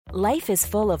Life is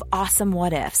full of awesome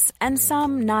what-ifs, and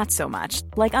some not so much,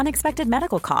 like unexpected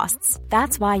medical costs.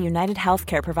 That's why United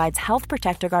Healthcare provides Health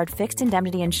Protector Guard fixed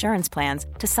indemnity insurance plans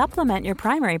to supplement your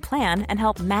primary plan and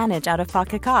help manage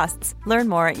out-of-pocket costs. Learn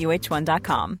more at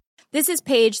uh1.com. This is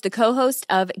Paige, the co-host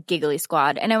of Giggly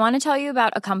Squad, and I want to tell you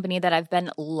about a company that I've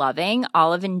been loving,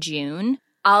 Olive & June.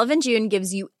 Olive & June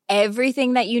gives you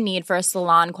everything that you need for a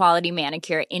salon-quality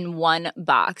manicure in one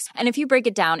box. And if you break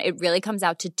it down, it really comes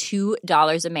out to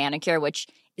 $2 a manicure, which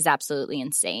is absolutely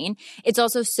insane. It's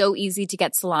also so easy to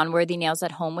get salon-worthy nails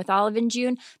at home with Olive &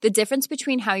 June. The difference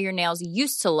between how your nails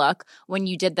used to look when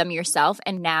you did them yourself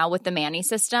and now with the Mani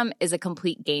system is a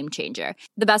complete game changer.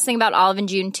 The best thing about Olive &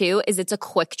 June, too, is it's a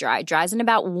quick dry. Dries in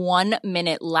about 1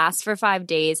 minute, lasts for 5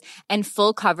 days, and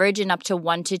full coverage in up to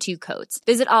 1 to 2 coats.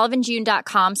 Visit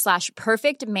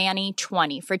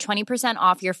oliveandjune.com/perfectmani20 for 20%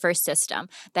 off your first system.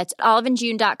 That's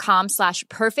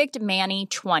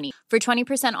oliveandjune.com/perfectmani20 for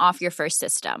 20% off your first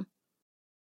system.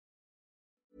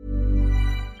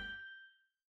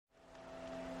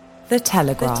 The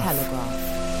Telegraph.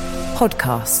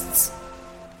 Podcasts.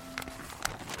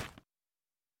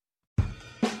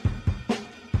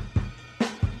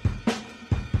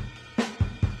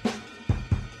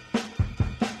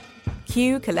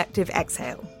 Cue collective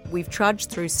exhale. We've trudged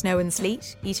through snow and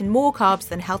sleet, eaten more carbs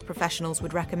than health professionals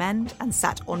would recommend, and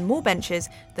sat on more benches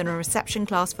than a reception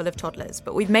class full of toddlers.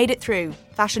 But we've made it through.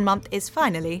 Fashion Month is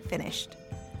finally finished.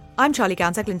 I'm Charlie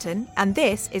Gowns-Eglinton, and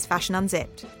this is Fashion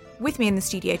Unzipped. With me in the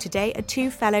studio today are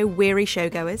two fellow weary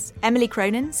showgoers, Emily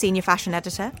Cronin, Senior Fashion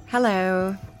Editor.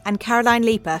 Hello. And Caroline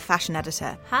Leaper, Fashion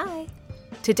Editor. Hi.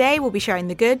 Today we'll be sharing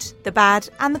the good, the bad,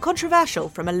 and the controversial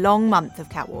from a long month of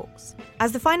catwalks.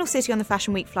 As the final city on the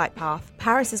Fashion Week flight path,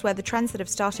 Paris is where the trends that have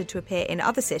started to appear in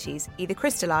other cities either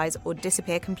crystallise or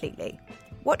disappear completely.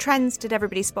 What trends did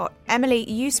everybody spot? Emily,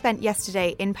 you spent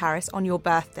yesterday in Paris on your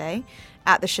birthday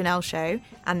at the Chanel show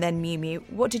and then Miu Miu.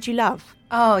 What did you love?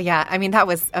 Oh, yeah. I mean, that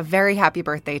was a very happy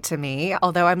birthday to me,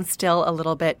 although I'm still a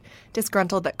little bit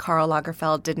disgruntled that Karl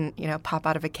Lagerfeld didn't, pop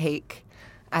out of a cake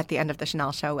at the end of the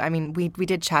Chanel show. I mean, we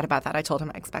did chat about that. I told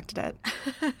him I expected it.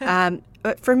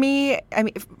 But for me, I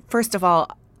mean, first of all,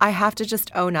 I have to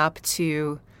just own up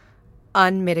to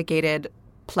unmitigated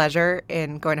pleasure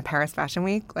in going to Paris Fashion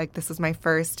Week. Like, this was my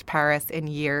first Paris in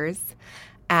years.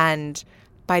 And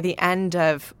by the end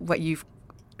of what you've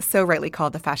so rightly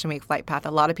called the Fashion Week flight path,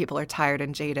 a lot of people are tired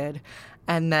and jaded.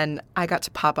 And then I got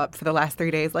to pop up for the last 3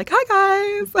 days like,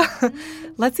 hi, guys,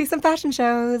 let's see some fashion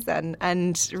shows.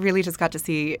 And really just got to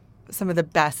see some of the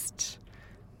best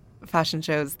fashion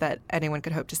shows that anyone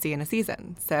could hope to see in a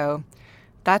season. So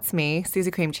that's me, Susie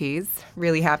Cream Cheese,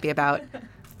 really happy about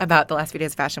the last few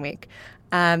days of Fashion Week.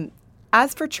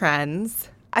 As for trends,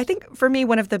 I think for me,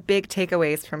 one of the big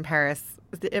takeaways from Paris,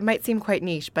 it might seem quite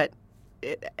niche, but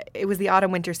it was the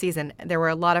autumn-winter season. There were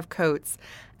a lot of coats,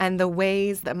 and the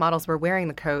ways that models were wearing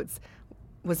the coats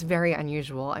was very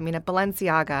unusual. I mean, at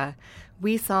Balenciaga,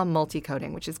 we saw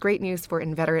multi-coating, which is great news for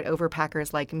inveterate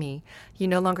overpackers like me. You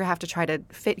no longer have to try to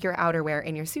fit your outerwear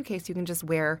in your suitcase. You can just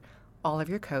wear all of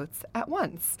your coats at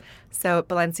once. So at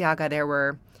Balenciaga, there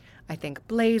were, I think,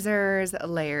 blazers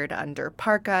layered under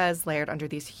parkas, layered under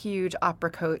these huge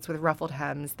opera coats with ruffled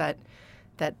hems that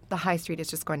the high street is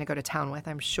just going to go to town with,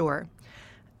 I'm sure.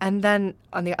 And then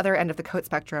on the other end of the coat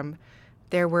spectrum,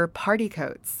 there were party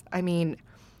coats. I mean,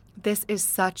 this is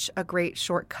such a great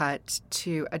shortcut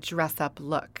to a dress-up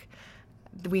look.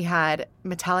 We had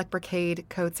metallic brocade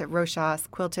coats at Rochas,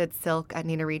 quilted silk at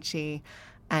Nina Ricci,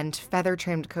 and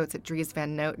feather-trimmed coats at Dries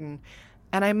Van Noten.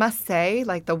 And I must say,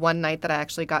 like, the one night that I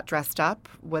actually got dressed up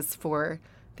was for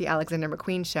the Alexander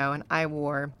McQueen show, and I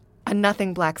wore a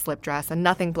nothing black slip dress, a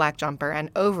nothing black jumper,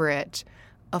 and over it,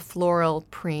 a floral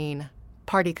preen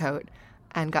party coat,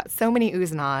 and got so many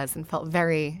oohs and ahs and felt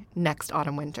very next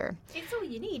autumn-winter. It's all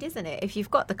you need, isn't it? If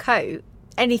you've got the coat,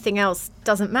 anything else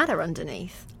doesn't matter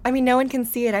underneath. I mean, no one can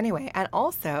see it anyway. And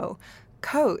also,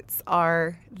 coats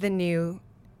are the new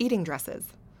eating dresses.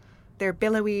 They're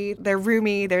billowy, they're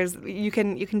roomy, you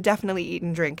can definitely eat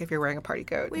and drink if you're wearing a party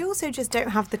coat. We also just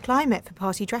don't have the climate for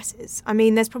party dresses. I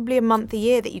mean, there's probably a month a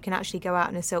year that you can actually go out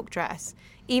in a silk dress.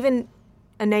 Even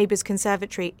a neighbour's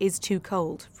conservatory is too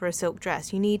cold for a silk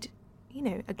dress. You need,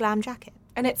 a glam jacket.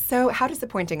 And it's so, how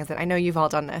disappointing is it? I know you've all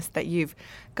done this, that you've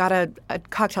got a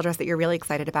cocktail dress that you're really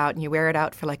excited about and you wear it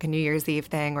out for like a New Year's Eve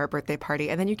thing or a birthday party,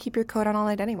 and then you keep your coat on all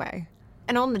night anyway.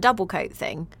 And on the double coat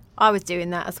thing, I was doing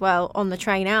that as well on the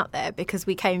train out there because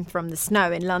we came from the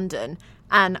snow in London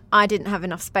and I didn't have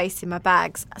enough space in my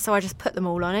bags, so I just put them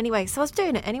all on anyway. So I was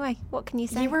doing it anyway. What can you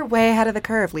say? You were way ahead of the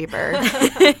curve, Leaper.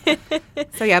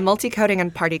 So yeah, multi-coating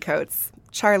and party coats.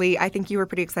 Charlie, I think you were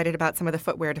pretty excited about some of the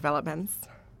footwear developments.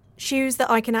 Shoes that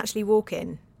I can actually walk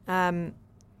in.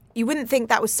 You wouldn't think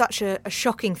that was such a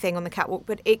shocking thing on the catwalk,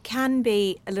 but it can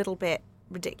be a little bit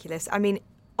ridiculous. I mean,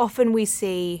 often we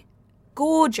see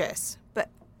gorgeous but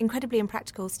incredibly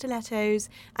impractical stilettos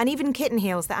and even kitten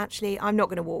heels that actually I'm not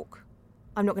going to walk.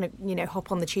 I'm not going to, hop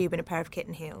on the tube in a pair of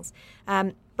kitten heels.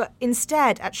 But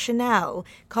instead, at Chanel,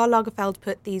 Karl Lagerfeld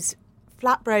put these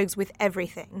flat brogues with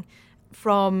everything,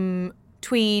 from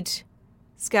tweed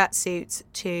skirt suits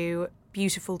to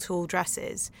beautiful tulle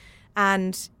dresses.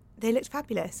 And they looked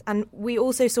fabulous. And we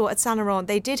also saw at Saint Laurent,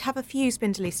 they did have a few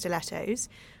spindly stilettos,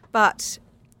 but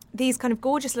these kind of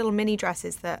gorgeous little mini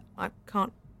dresses that I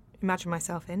can't imagine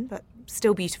myself in, but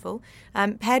still beautiful,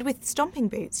 paired with stomping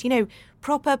boots,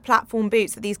 proper platform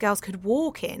boots that these girls could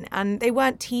walk in. And they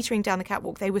weren't teetering down the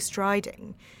catwalk, they were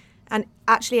striding. And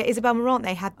actually at Isabel Marant,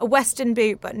 they had a Western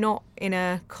boot, but not in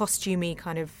a costumey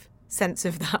kind of sense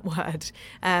of that word.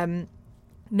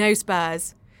 No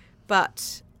spurs,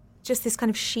 but just this kind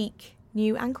of chic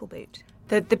new ankle boot.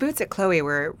 The boots at Chloe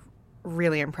were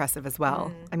really impressive as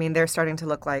well. I mean, they're starting to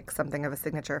look like something of a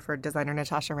signature for designer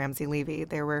Natasha Ramsey Levy.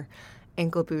 There were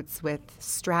ankle boots with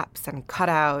straps and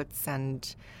cutouts,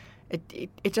 and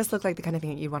it just looked like the kind of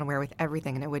thing that you'd want to wear with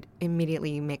everything, and it would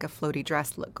immediately make a floaty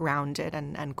dress look grounded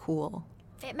and cool.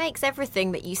 It makes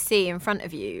everything that you see in front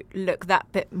of you look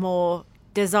that bit more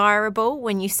desirable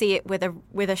when you see it with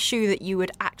a shoe that you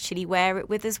would actually wear it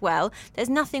with as well. There's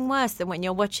nothing worse than when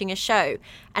you're watching a show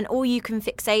and all you can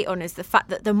fixate on is the fact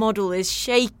that the model is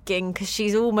shaking because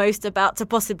she's almost about to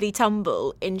possibly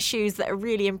tumble in shoes that are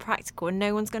really impractical and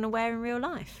no one's going to wear in real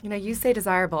life. You say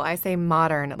desirable, I say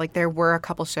modern. Like, there were a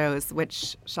couple shows,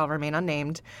 which shall remain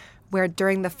unnamed, where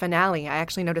during the finale I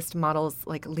actually noticed models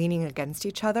like leaning against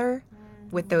each other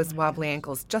with those wobbly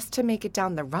ankles just to make it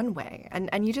down the runway.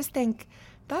 And you just think,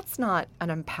 that's not an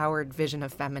empowered vision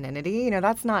of femininity.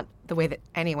 That's not the way that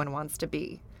anyone wants to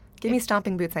be. Give me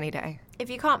stomping boots any day. If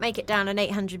you can't make it down an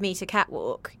 800-metre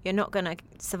catwalk, you're not going to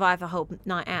survive a whole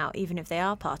night out, even if they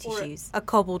are party shoes. A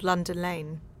cobbled London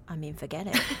lane. I mean, forget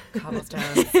it.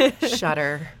 Cobblestones.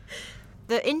 Shudder.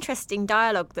 The interesting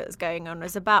dialogue that was going on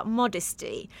was about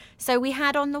modesty. So we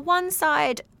had on the one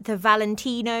side the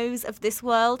Valentinos of this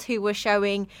world who were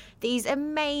showing these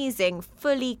amazing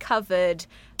fully covered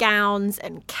gowns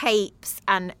and capes,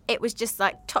 and it was just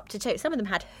like top to toe. Some of them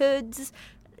had hoods,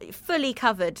 fully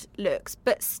covered looks,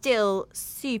 but still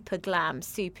super glam,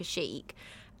 super chic.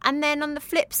 And then on the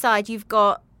flip side, you've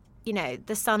got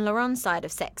the Saint Laurent side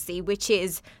of sexy, which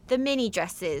is the mini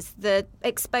dresses, the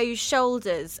exposed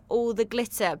shoulders, all the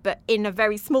glitter, but in a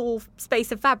very small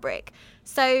space of fabric.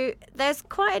 So there's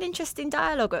quite an interesting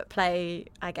dialogue at play,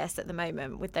 I guess, at the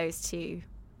moment with those two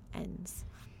ends.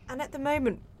 And at the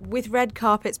moment, with red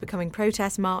carpets becoming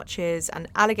protest marches and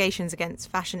allegations against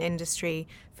fashion industry,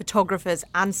 photographers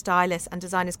and stylists and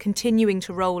designers continuing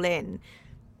to roll in,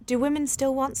 do women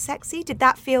still want sexy? Did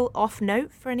that feel off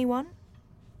note for anyone?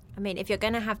 I mean, if you're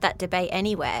going to have that debate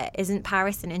anywhere, isn't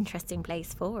Paris an interesting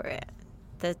place for it?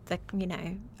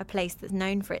 A place that's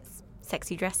known for its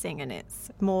sexy dressing and its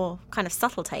more kind of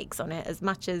subtle takes on it as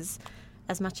much as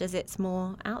its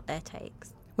more out there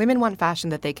takes. Women want fashion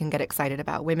that they can get excited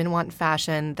about. Women want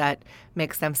fashion that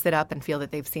makes them sit up and feel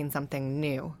that they've seen something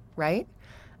new, right?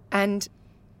 And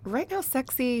right now,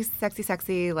 sexy,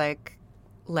 like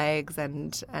legs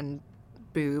and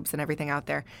boobs and everything out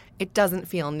there, it doesn't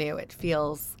feel new. It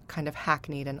feels kind of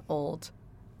hackneyed and old.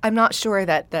 I'm not sure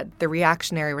that the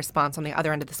reactionary response on the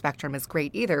other end of the spectrum is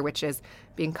great either, which is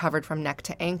being covered from neck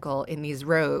to ankle in these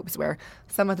robes where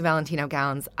some of the Valentino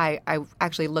gowns, I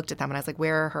actually looked at them and I was like,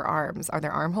 where are her arms? Are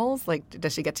there armholes? Like,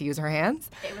 does she get to use her hands?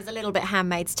 It was a little bit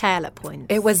Handmaid's Tale at points.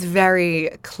 It was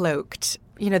very cloaked.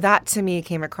 That to me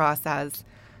came across as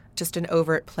just an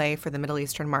overt play for the Middle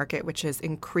Eastern market, which is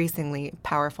increasingly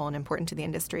powerful and important to the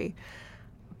industry.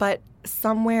 But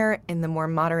somewhere in the more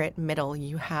moderate middle,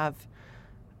 you have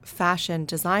fashion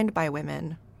designed by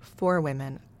women, for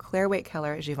women. Claire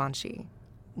Waite-Keller at Givenchy,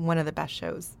 one of the best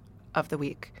shows of the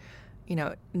week.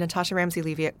 Natasha Ramsey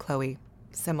Levy at Chloe,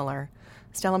 similar.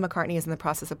 Stella McCartney is in the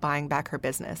process of buying back her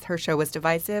business. Her show was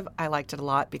divisive. I liked it a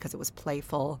lot because it was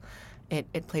playful.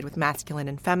 It played with masculine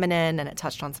and feminine, and it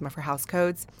touched on some of her house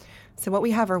codes. So what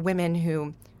we have are women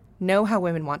who know how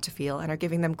women want to feel and are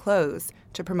giving them clothes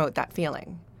to promote that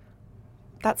feeling.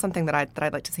 That's something that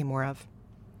I'd like to see more of.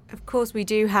 Of course, we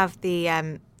do have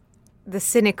the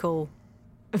cynical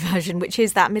version, which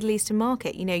is that Middle Eastern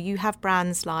market. You have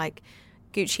brands like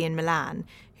Gucci and Milan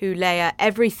who layer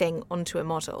everything onto a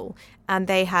model, and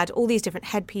they had all these different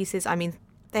headpieces. I mean,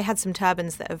 they had some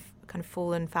turbans that have kind of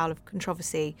fallen foul of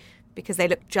controversy because they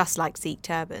looked just like Sikh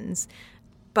turbans.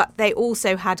 But they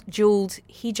also had jewelled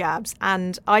hijabs.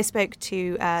 And I spoke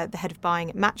to the head of buying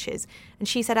at Matches, and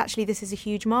she said, actually, this is a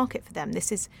huge market for them.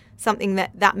 This is something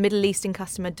that Middle Eastern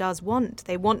customer does want.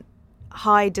 They want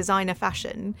high designer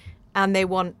fashion, and they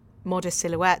want modest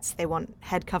silhouettes. They want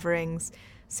head coverings.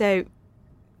 So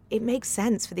it makes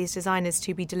sense for these designers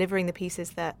to be delivering the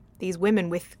pieces that these women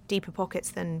with deeper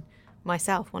pockets than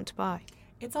myself want to buy.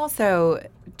 It's also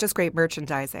just great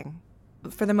merchandising.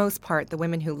 For the most part, the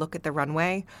women who look at the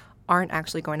runway aren't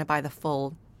actually going to buy the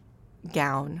full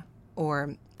gown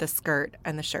or the skirt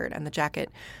and the shirt and the jacket.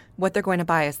 What they're going to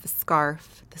buy is the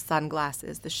scarf, the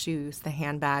sunglasses, the shoes, the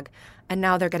handbag. And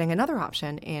now they're getting another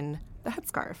option in the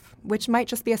headscarf, which might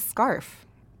just be a scarf,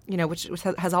 which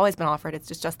has always been offered.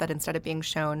 It's just that instead of being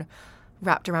shown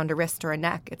wrapped around a wrist or a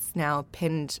neck, it's now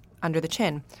pinned under the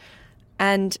chin.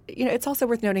 And, it's also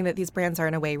worth noting that these brands are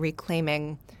in a way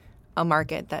reclaiming a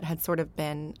market that had sort of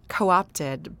been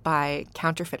co-opted by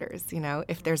counterfeiters.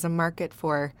 If there's a market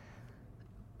for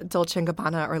Dolce &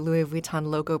 Gabbana or Louis Vuitton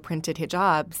logo printed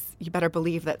hijabs, you better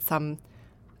believe that some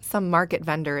market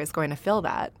vendor is going to fill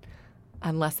that,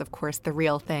 unless, of course, the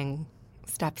real thing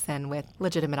steps in with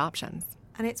legitimate options.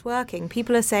 And it's working.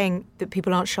 People are saying that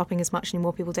people aren't shopping as much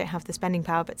anymore. People don't have the spending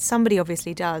power, but somebody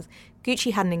obviously does.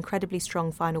 Gucci had an incredibly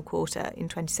strong final quarter in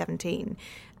 2017,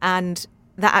 and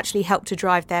that actually helped to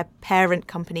drive their parent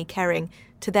company, Kering,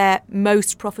 to their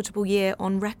most profitable year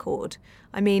on record.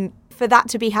 I mean, for that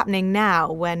to be happening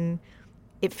now when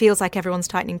it feels like everyone's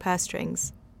tightening purse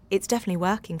strings, it's definitely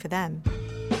working for them.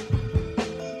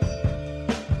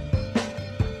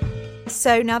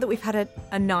 So now that we've had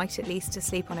a night at least to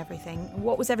sleep on everything,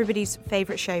 what was everybody's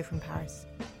favourite show from Paris?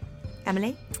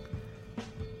 Emily?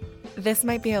 This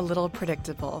might be a little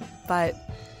predictable, but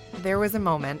there was a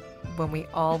moment when we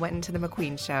all went into the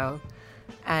McQueen show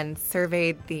and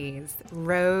surveyed these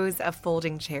rows of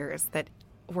folding chairs that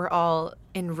were all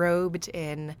enrobed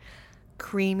in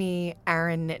creamy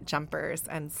Aran knit jumpers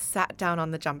and sat down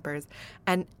on the jumpers.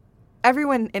 And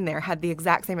everyone in there had the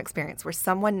exact same experience where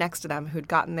someone next to them who'd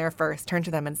gotten there first turned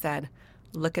to them and said,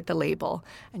 look at the label.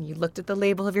 And you looked at the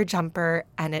label of your jumper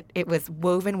and it was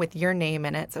woven with your name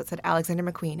in it. So it said Alexander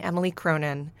McQueen, Emily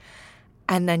Cronin.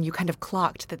 And then you kind of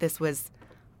clocked that this was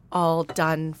all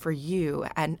done for you.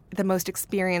 And the most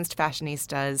experienced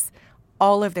fashionistas,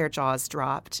 all of their jaws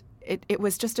dropped. It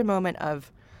was just a moment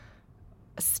of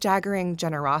staggering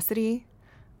generosity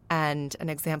and an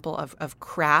example of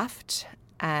craft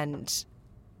and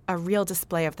a real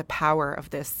display of the power of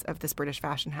this British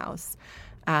fashion house.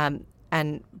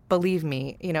 And believe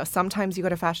me, sometimes you go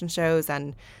to fashion shows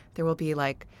and there will be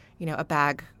a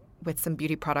bag with some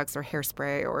beauty products or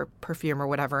hairspray or perfume or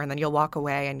whatever, and then you'll walk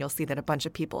away and you'll see that a bunch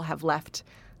of people have left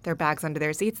their bags under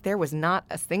their seats. There was not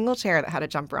a single chair that had a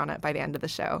jumper on it by the end of the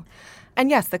show. And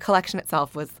yes, the collection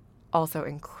itself was also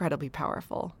incredibly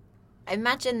powerful.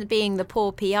 Imagine being the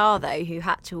poor PR, though, who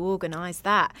had to organise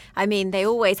that. I mean, they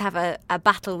always have a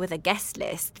battle with a guest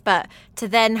list, but to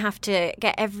then have to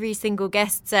get every single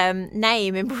guest's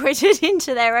name embroidered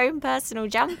into their own personal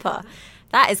jumper,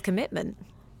 that is commitment.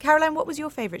 Caroline, what was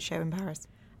your favourite show in Paris?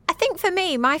 I think for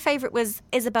me, my favourite was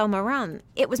Isabel Marant.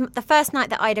 It was the first night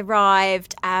that I'd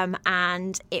arrived,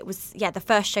 and it was, the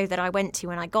first show that I went to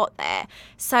when I got there.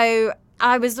 So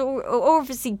I was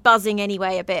obviously buzzing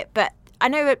anyway a bit, but I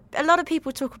know a lot of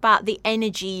people talk about the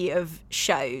energy of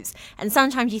shows, and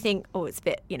sometimes you think, oh, it's a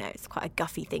bit, it's quite a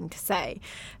guffy thing to say.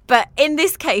 But in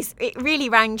this case, it really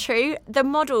rang true. The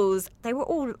models, they were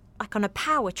all like on a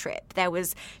power trip. There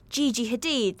was Gigi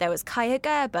Hadid, there was Kaya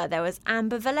Gerber, there was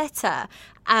Amber Valletta,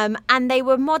 and they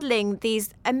were modelling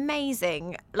these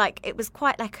amazing, it was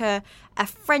quite like a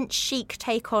French chic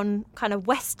take on kind of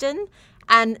Western,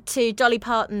 and to Dolly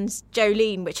Parton's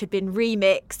Jolene, which had been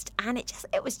remixed, and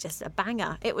it was just a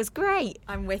banger. It was great.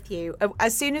 I'm with you.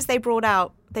 As soon as they brought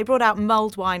out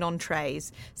mulled wine on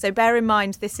trays. So bear in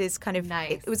mind, this is kind of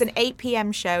nice. It was an 8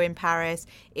 p.m. show in Paris.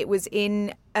 It was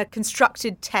in a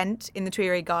constructed tent in the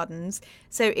Tuileries Gardens.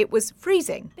 So it was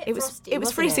freezing. It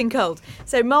was freezing cold.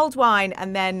 So mulled wine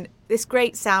and then this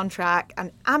great soundtrack.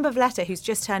 And Amber Valletta, who's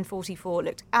just turned 44,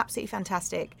 looked absolutely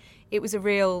fantastic. It was a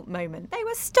real moment. They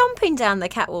were stomping down the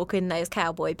catwalk in those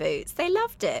cowboy boots. They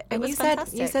loved it. It was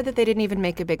fantastic. You said that they didn't even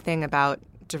make a big thing about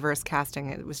diverse casting.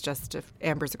 It was just, if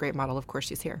Amber's a great model, of course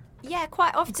she's here. Yeah,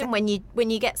 quite often when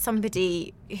you get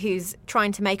somebody who's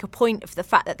trying to make a point of the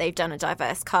fact that they've done a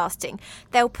diverse casting,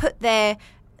 they'll put their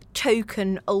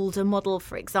token older model,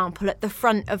 for example, at the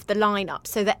front of the lineup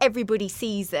so that everybody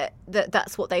sees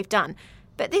that's what they've done.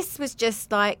 But this was just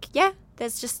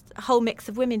there's just a whole mix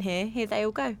of women here. Here they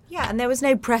all go. Yeah, and there was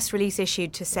no press release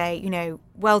issued to say,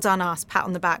 well done us, pat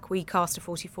on the back, we cast a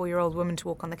 44-year-old woman to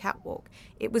walk on the catwalk.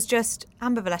 It was just,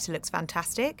 Amber Valletta looks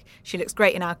fantastic. She looks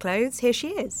great in our clothes. Here she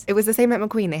is. It was the same at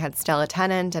McQueen. They had Stella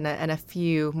Tennant and a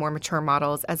few more mature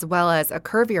models, as well as a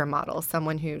curvier model,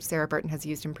 someone who Sarah Burton has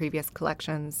used in previous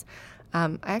collections.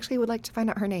 I actually would like to find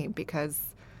out her name because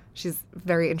she's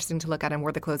very interesting to look at and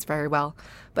wore the clothes very well.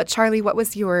 But Charlie, what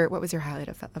was your highlight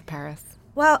of Paris?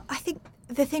 Well, I think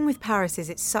the thing with Paris is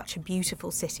it's such a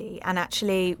beautiful city. And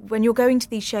actually, when you're going to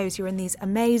these shows, you're in these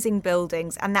amazing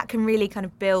buildings, and that can really kind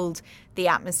of build the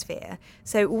atmosphere.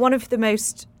 So one of the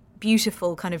most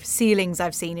beautiful kind of ceilings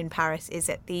I've seen in Paris is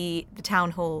at the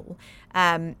town hall.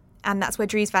 And that's where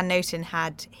Dries Van Noten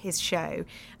had his show.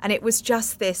 And it was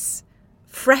just this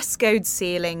frescoed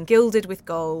ceiling, gilded with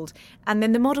gold. And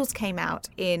then the models came out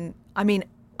in, I'm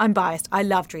biased. I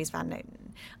love Dries Van Noten.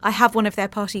 I have one of their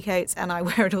party coats and I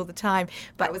wear it all the time.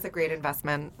 But that was a great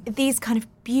investment. These kind of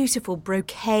beautiful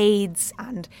brocades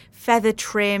and feather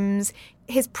trims.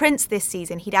 His prints this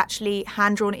season, he'd actually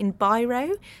hand-drawn in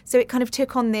biro. So it kind of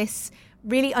took on this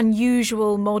really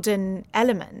unusual modern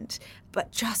element,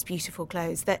 but just beautiful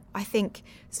clothes that I think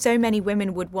so many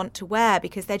women would want to wear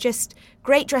because they're just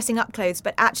great dressing up clothes,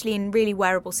 but actually in really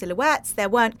wearable silhouettes. There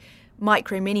weren't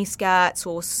micro mini skirts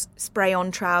or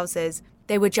spray-on trousers.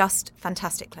 They were just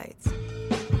fantastic clothes.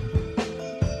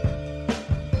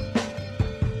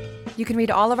 You can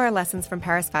read all of our lessons from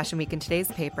Paris Fashion Week in today's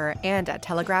paper and at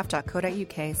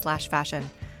telegraph.co.uk/fashion.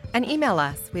 And email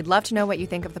us. We'd love to know what you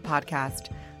think of the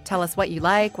podcast. Tell us what you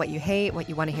like, what you hate, what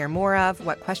you want to hear more of,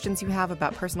 what questions you have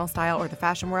about personal style or the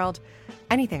fashion world.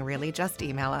 Anything really, just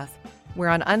email us. We're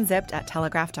on Unzipped at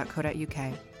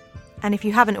telegraph.co.uk. And if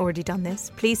you haven't already done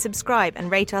this, please subscribe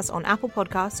and rate us on Apple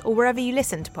Podcasts or wherever you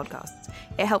listen to podcasts.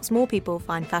 It helps more people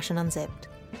find Fashion Unzipped.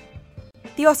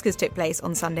 The Oscars took place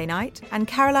on Sunday night, and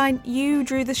Caroline, you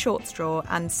drew the short straw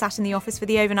and sat in the office for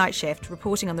the overnight shift,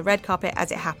 reporting on the red carpet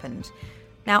as it happened.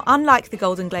 Now, unlike the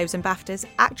Golden Globes and BAFTAs,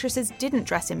 actresses didn't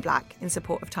dress in black in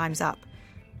support of Time's Up.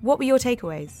 What were your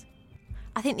takeaways?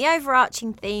 I think the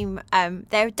overarching theme,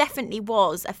 there definitely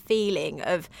was a feeling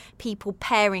of people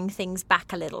paring things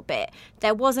back a little bit.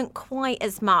 There wasn't quite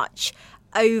as much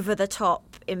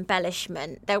over-the-top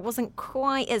embellishment. There wasn't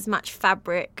quite as much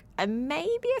fabric and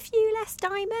maybe a few less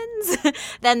diamonds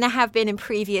than there have been in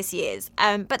previous years.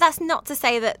 But that's not to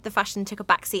say that the fashion took a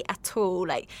backseat at all.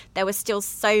 Like, there were still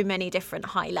so many different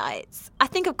highlights. I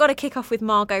think I've got to kick off with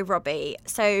Margot Robbie.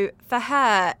 So for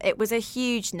her, it was a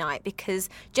huge night because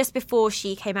just before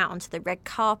she came out onto the red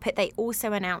carpet, they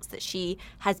also announced that she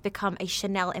has become a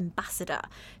Chanel ambassador.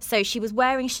 So she was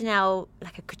wearing Chanel,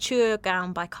 like a couture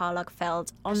gown by Karl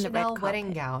Lagerfeld on the red carpet. Chanel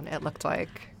wedding gown, it looked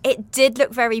like. It did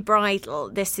look very bridal,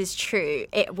 this is true.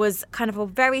 It was kind of a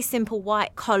very simple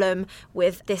white column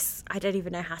with this, I don't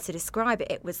even know how to describe it.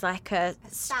 It was like a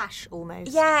sash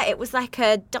almost. Yeah, it was like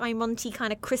a diamante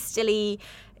kind of crystally,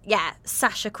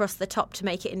 sash across the top to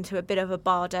make it into a bit of a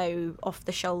Bardot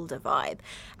off-the-shoulder vibe.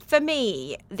 For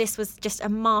me, this was just a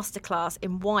masterclass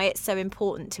in why it's so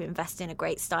important to invest in a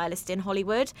great stylist in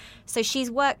Hollywood. So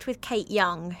she's worked with Kate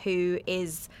Young, who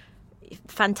is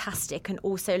fantastic and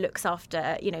also looks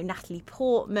after, Natalie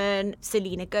Portman,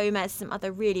 Selena Gomez, some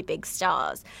other really big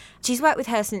stars. She's worked with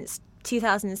her since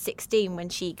 2016 when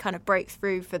she kind of broke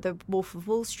through for the Wolf of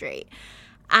Wall Street.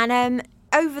 And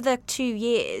over the 2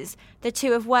 years, the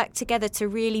two have worked together to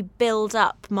really build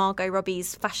up Margot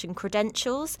Robbie's fashion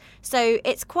credentials. So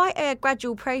it's quite a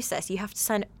gradual process. You have to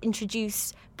kind of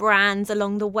introduce brands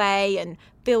along the way and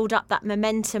build up that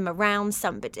momentum around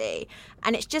somebody.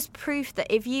 And it's just proof that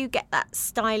if you get that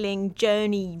styling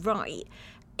journey right,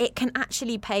 it can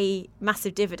actually pay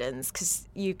massive dividends because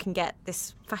you can get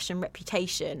this fashion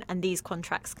reputation and these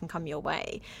contracts can come your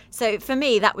way. So for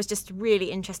me, that was just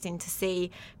really interesting to see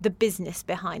the business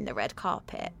behind the red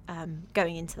carpet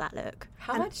going into that look.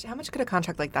 How much could a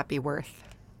contract like that be worth?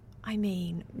 I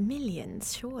mean,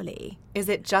 millions, surely. Is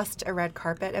it just a red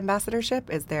carpet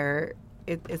ambassadorship? Is there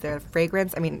a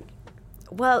fragrance? I mean,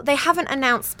 well, they haven't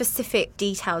announced specific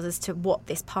details as to what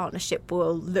this partnership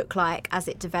will look like as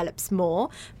it develops more,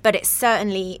 but it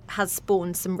certainly has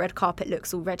spawned some red carpet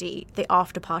looks already. The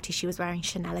after party, she was wearing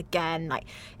Chanel again. Like,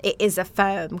 it is a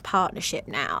firm partnership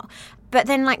now. But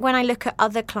then, when I look at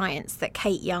other clients that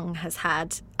Kate Young has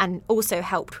had and also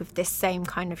helped with this same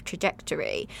kind of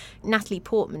trajectory, Natalie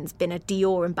Portman's been a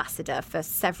Dior ambassador for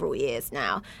several years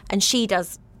now, and she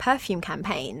does perfume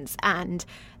campaigns and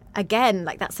again,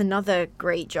 like that's another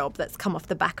great job that's come off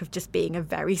the back of just being a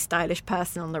very stylish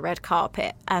person on the red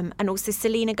carpet. And also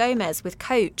Selena Gomez with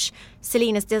Coach.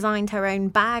 Selena's designed her own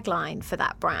bag line for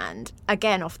that brand,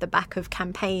 again, off the back of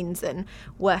campaigns and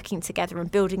working together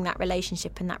and building that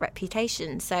relationship and that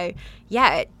reputation. So,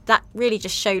 yeah, that really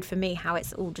just showed for me how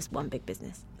it's all just one big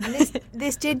business. And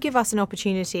this did give us an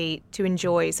opportunity to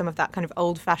enjoy some of that kind of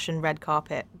old-fashioned red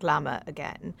carpet glamour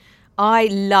again. I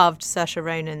loved Saoirse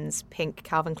Ronan's pink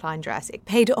Calvin Klein dress. It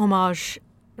paid homage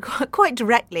quite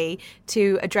directly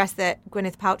to a dress that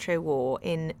Gwyneth Paltrow wore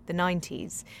in the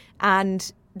 90s.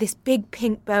 And this big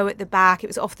pink bow at the back, it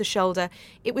was off the shoulder.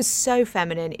 It was so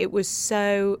feminine. It was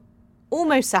so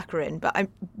almost saccharine,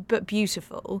 but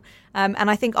beautiful. And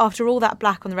I think after all that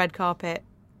black on the red carpet,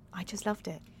 I just loved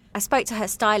it. I spoke to her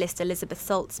stylist, Elizabeth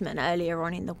Saltzman, earlier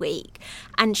on in the week,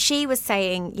 and she was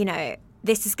saying, you know,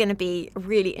 this is going to be a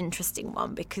really interesting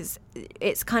one because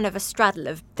it's kind of a straddle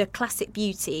of the classic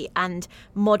beauty and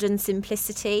modern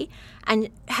simplicity. And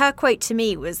her quote to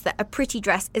me was that a pretty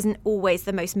dress isn't always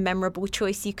the most memorable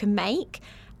choice you can make.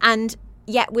 And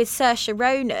yet with Saoirse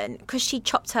Ronan, because she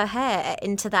chopped her hair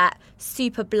into that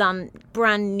super blunt,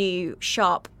 brand new,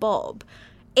 sharp bob,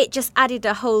 it just added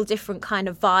a whole different kind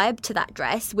of vibe to that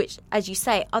dress, which, as you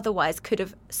say, otherwise could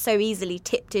have so easily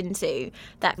tipped into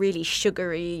that really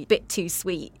sugary, bit too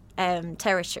sweet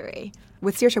territory.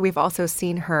 With Saoirse, we've also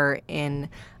seen her in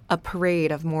a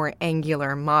parade of more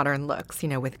angular, modern looks, you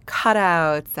know, with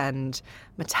cutouts and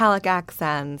metallic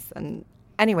accents. And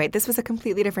anyway, this was a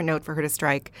completely different note for her to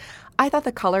strike. I thought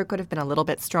the color could have been a little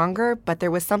bit stronger, but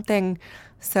there was something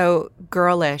so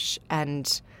girlish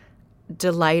and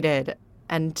delighted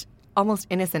and almost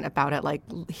innocent about it. Like,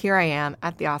 here I am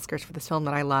at the Oscars for this film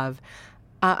that I love.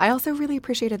 I also really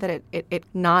appreciated that it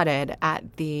nodded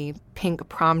at the pink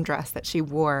prom dress that she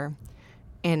wore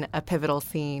in a pivotal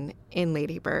scene in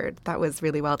Lady Bird. That was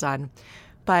really well done.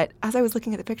 But as I was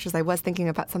looking at the pictures, I was thinking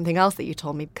about something else that you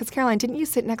told me. Because, Caroline, didn't you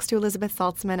sit next to Elizabeth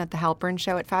Saltzman at the Halpern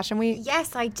show at Fashion Week?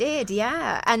 Yes, I did,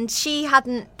 yeah. And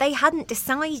they hadn't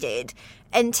decided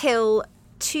until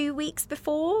 2 weeks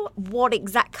before what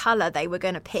exact colour they were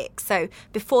going to pick. So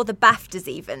before the BAFTAs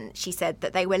even, she said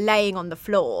that they were laying on the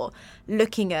floor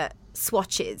looking at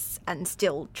swatches and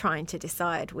still trying to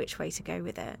decide which way to go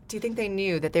with it. Do you think they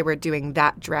knew that they were doing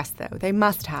that dress, though? They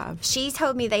must have. She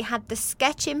told me they had the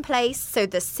sketch in place, so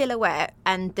the silhouette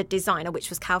and the designer, which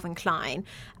was Calvin Klein,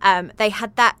 they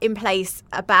had that in place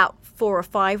about 4 or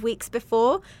 5 weeks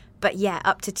before. But yeah,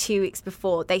 up to 2 weeks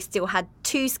before, they still had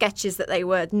 2 sketches that they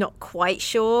were not quite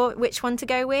sure which one to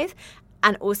go with,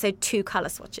 and also 2 colour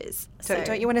swatches. So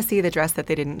don't you want to see the dress that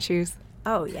they didn't choose?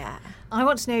 Oh, yeah. I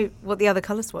want to know what the other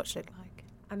colour swatch looked like.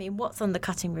 I mean, what's on the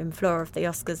cutting room floor of the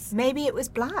Oscars? Maybe it was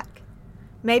black.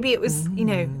 Maybe it was, you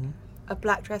know, a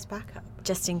black dress backup.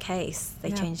 Just in case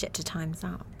they changed it to Time's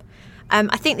Up.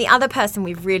 I think the other person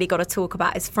we've really got to talk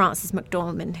about is Frances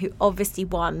McDormand, who obviously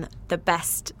won the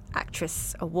Best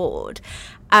Actress award.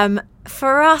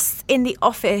 For us in the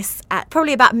office at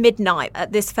probably about midnight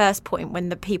at this first point when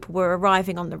the people were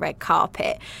arriving on the red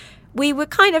carpet, we were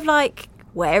kind of like,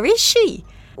 where is she?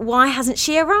 Why hasn't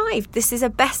she arrived? This is a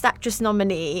Best Actress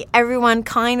nominee. Everyone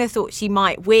kind of thought she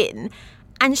might win.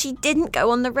 And she didn't go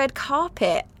on the red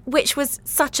carpet, which was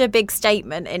such a big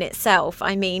statement in itself.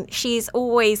 I mean, she's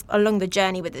always, along the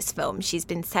journey with this film, she's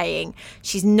been saying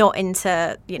she's not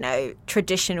into, you know,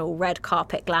 traditional red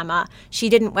carpet glamour. She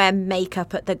didn't wear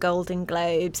makeup at the Golden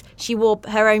Globes. She wore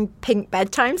her own pink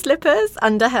bedtime slippers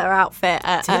under her outfit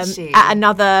at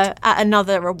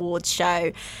another awards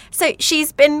show. So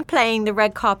she's been playing the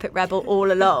red carpet rebel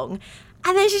all along.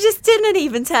 And then she just didn't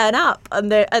even turn up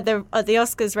on at the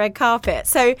Oscars red carpet.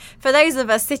 So for those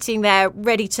of us sitting there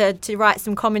ready to write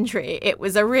some commentary, it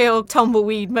was a real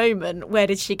tumbleweed moment. Where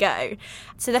did she go?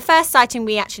 So the first sighting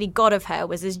we actually got of her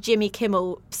was as Jimmy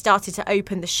Kimmel started to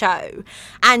open the show.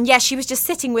 And yes, she was just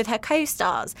sitting with her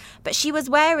co-stars, but she was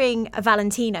wearing a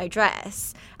Valentino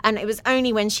dress. And it was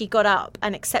only when she got up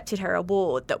and accepted her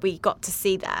award that we got to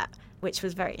see that, which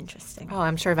was very interesting. Oh,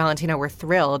 I'm sure Valentino were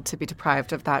thrilled to be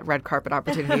deprived of that red carpet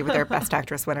opportunity with their Best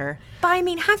Actress winner. But I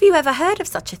mean, have you ever heard of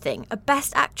such a thing? A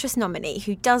Best Actress nominee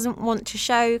who doesn't want to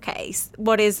showcase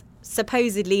what is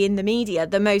supposedly in the media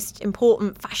the most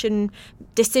important fashion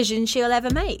decision she'll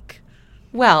ever make?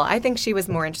 Well, I think she was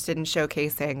more interested in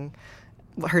showcasing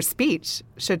her speech,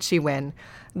 should she win.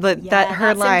 That's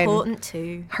important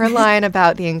too. Her line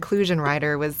about the inclusion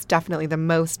rider was definitely the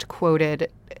most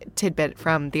quoted tidbit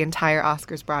from the entire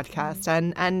Oscars broadcast,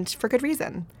 and for good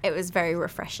reason. It was very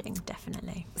refreshing,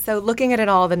 definitely. So looking at it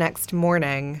all the next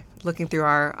morning, looking through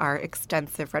our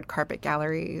extensive red carpet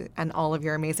gallery and all of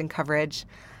your amazing coverage,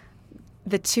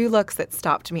 The two looks that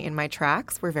stopped me in my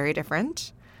tracks were very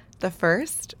different. The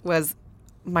first was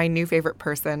my new favorite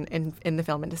person in the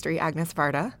film industry, Agnes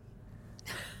Varda.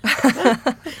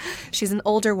 She's an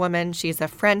older woman. She's a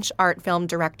French art film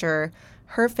director.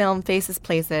 Her film, Faces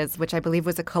Places, which I believe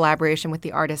was a collaboration with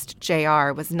the artist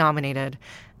JR, was nominated.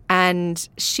 And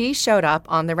she showed up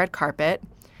on the red carpet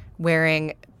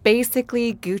wearing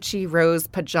basically Gucci rose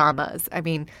pajamas. I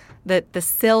mean, the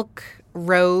silk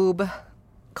robe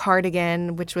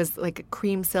cardigan, which was like a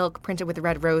cream silk printed with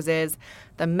red roses,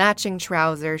 the matching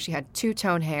trousers. She had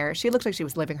two-tone hair. She looked like she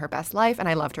was living her best life, and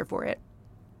I loved her for it.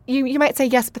 You might say,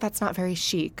 yes, but that's not very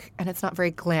chic, and it's not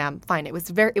very glam. Fine, it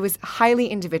was highly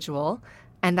individual,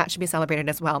 and that should be celebrated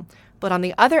as well. But on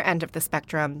the other end of the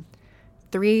spectrum,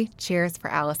 3 cheers for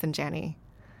Allison Janney.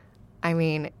 I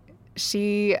mean,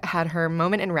 she had her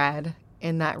moment in red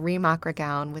in that Rimac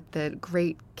gown with the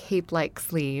great cape-like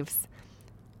sleeves.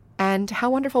 And how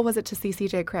wonderful was it to see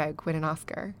CJ Craig win an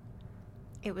Oscar?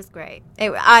 It was great.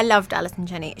 I loved Alison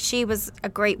Janney. She was a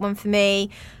great one for me.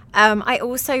 I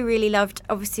also really loved,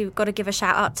 obviously, we've got to give a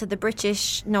shout out to the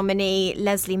British nominee,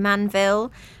 Leslie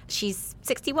Manville. She's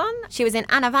 61. She was in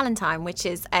Anna Valentine, which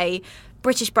is a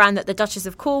British brand that the Duchess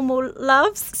of Cornwall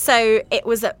loves. So it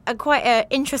was quite an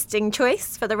interesting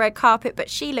choice for the red carpet, but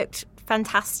she looked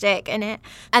fantastic in it.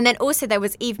 And then also there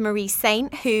was Eve Marie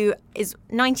Saint, who is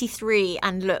 93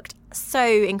 and looked so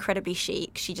incredibly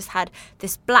chic. She just had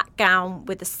this black gown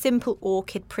with a simple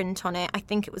orchid print on it. I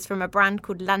think it was from a brand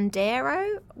called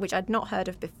Landero, which I'd not heard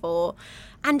of before,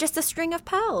 and just a string of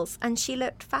pearls. And she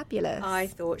looked fabulous. I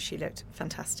thought she looked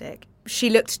fantastic. She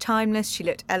looked timeless. She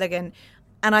looked elegant.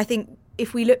 And I think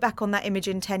if we look back on that image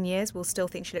in 10 years, we'll still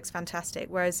think she looks fantastic.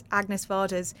 Whereas Agnes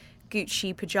Varda's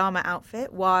Gucci pyjama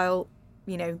outfit, while,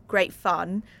 great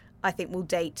fun, I think will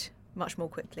date much more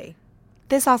quickly.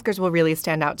 This Oscars will really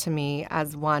stand out to me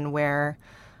as one where,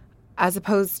 as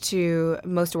opposed to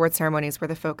most award ceremonies where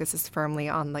the focus is firmly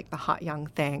on like the hot young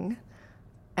thing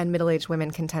and middle-aged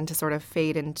women can tend to sort of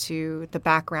fade into the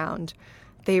background,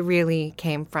 they really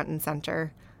came front and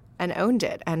center and owned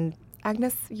it. And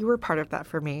Agnes, you were part of that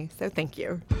for me, so thank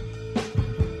you.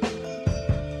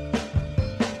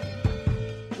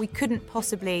 We couldn't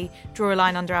possibly draw a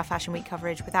line under our Fashion Week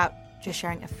coverage without just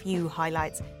sharing a few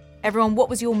highlights. Everyone, what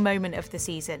was your moment of the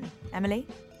season? Emily?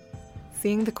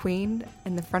 Seeing the Queen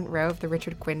in the front row of the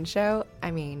Richard Quinn show, I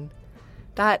mean,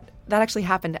 that actually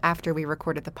happened after we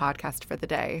recorded the podcast for the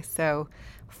day. So,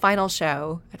 final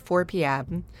show at 4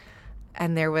 p.m.,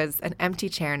 and there was an empty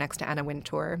chair next to Anna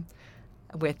Wintour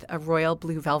with a royal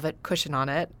blue velvet cushion on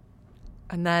it.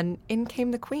 And then in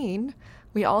came the Queen.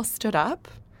 We all stood up.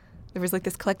 There was like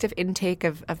this collective intake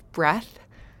of breath.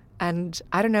 And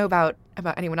I don't know about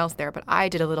anyone else there, but I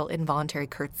did a little involuntary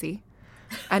curtsy.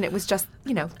 And it was just,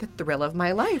 the thrill of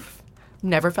my life.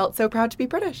 Never felt so proud to be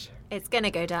British. It's going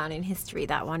to go down in history,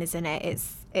 that one, isn't it?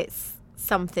 It's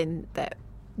something that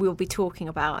we'll be talking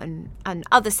about, and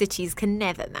other cities can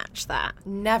never match that.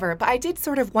 Never. But I did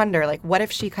sort of wonder, what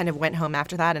if she kind of went home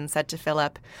after that and said to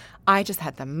Philip, I just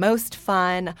had the most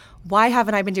fun. Why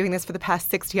haven't I been doing this for the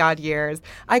past 60-odd years?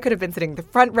 I could have been sitting in the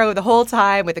front row the whole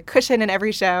time with a cushion in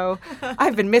every show.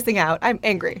 I've been missing out. I'm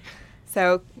angry.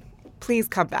 So please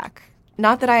come back.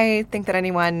 Not that I think that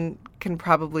anyone can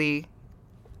probably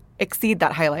exceed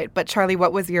that highlight, but Charlie,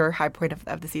 what was your high point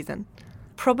of the season?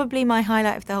 Probably my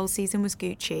highlight of the whole season was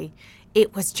Gucci.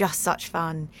 It was just such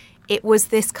fun. It was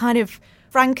this kind of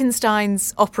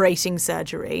Frankenstein's operating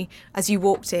surgery as you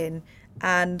walked in,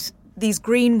 and these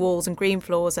green walls and green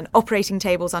floors and operating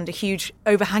tables under huge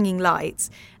overhanging lights.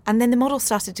 And then the models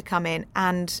started to come in,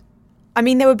 and I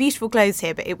mean, there were beautiful clothes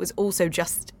here, but it was also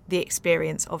just the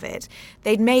experience of it.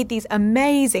 They'd made these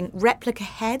amazing replica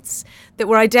heads that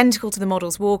were identical to the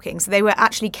models walking. So they were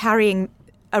actually carrying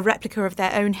a replica of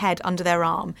their own head under their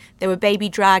arm. There were baby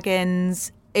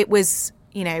dragons. It was,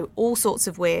 all sorts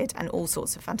of weird and all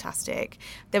sorts of fantastic.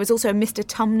 There was also a Mr.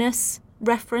 Tumnus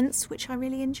reference, which I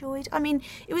really enjoyed. I mean,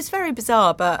 it was very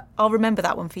bizarre, but I'll remember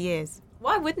that one for years.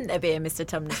 Why wouldn't there be a Mr.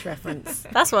 Tumnus reference?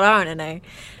 That's what I want to know.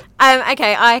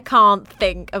 Okay, I can't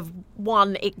think of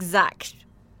one exact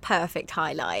perfect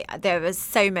highlight. There was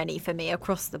so many for me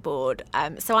across the board.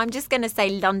 So I'm just going to say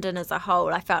London as a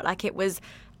whole. I felt like it was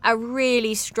a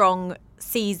really strong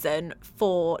season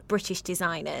for British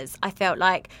designers. I felt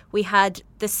like we had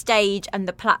the stage and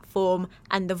the platform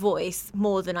and the voice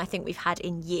more than I think we've had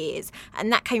in years.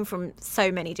 And that came from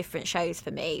so many different shows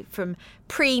for me. From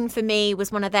Preen, for me,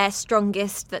 was one of their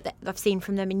strongest that I've seen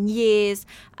from them in years.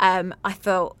 I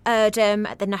felt Erdem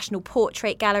at the National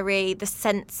Portrait Gallery, the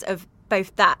sense of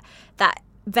both that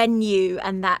venue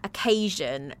and that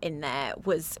occasion in there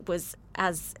was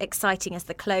as exciting as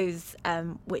the clothes,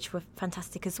 which were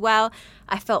fantastic as well.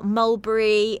 I felt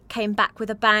Mulberry came back with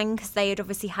a bang because they had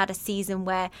obviously had a season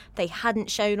where they hadn't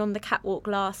shown on the catwalk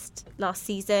last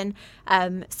season.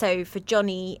 So for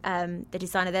Johnny, the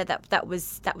designer there, that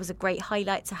was a great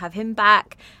highlight to have him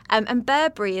back. And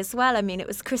Burberry as well. I mean, it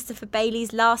was Christopher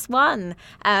Bailey's last one.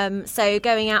 So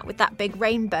going out with that big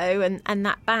rainbow and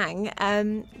that bang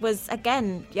was,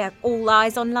 again, all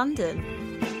eyes on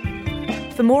London.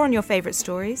 For more on your favourite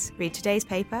stories, read today's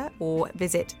paper or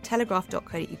visit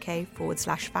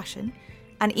telegraph.co.uk/fashion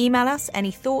and email us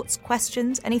any thoughts,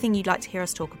 questions, anything you'd like to hear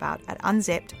us talk about at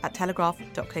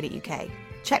unzipped@telegraph.co.uk.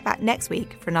 Check back next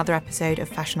week for another episode of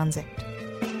Fashion Unzipped.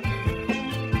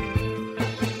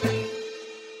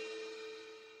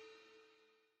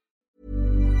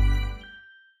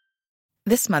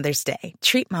 This Mother's Day,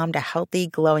 treat mom to healthy,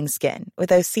 glowing skin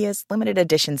with Osea's limited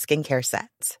edition skincare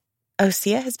sets.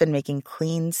 Osea has been making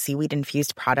clean,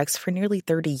 seaweed-infused products for nearly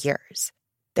 30 years.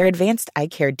 Their advanced eye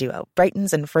care duo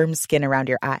brightens and firms skin around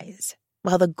your eyes,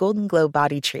 while the Golden Glow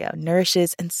Body Trio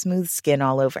nourishes and smooths skin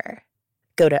all over.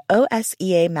 Go to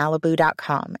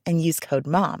OSEAMalibu.com and use code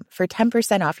MOM for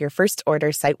 10% off your first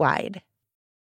order site-wide.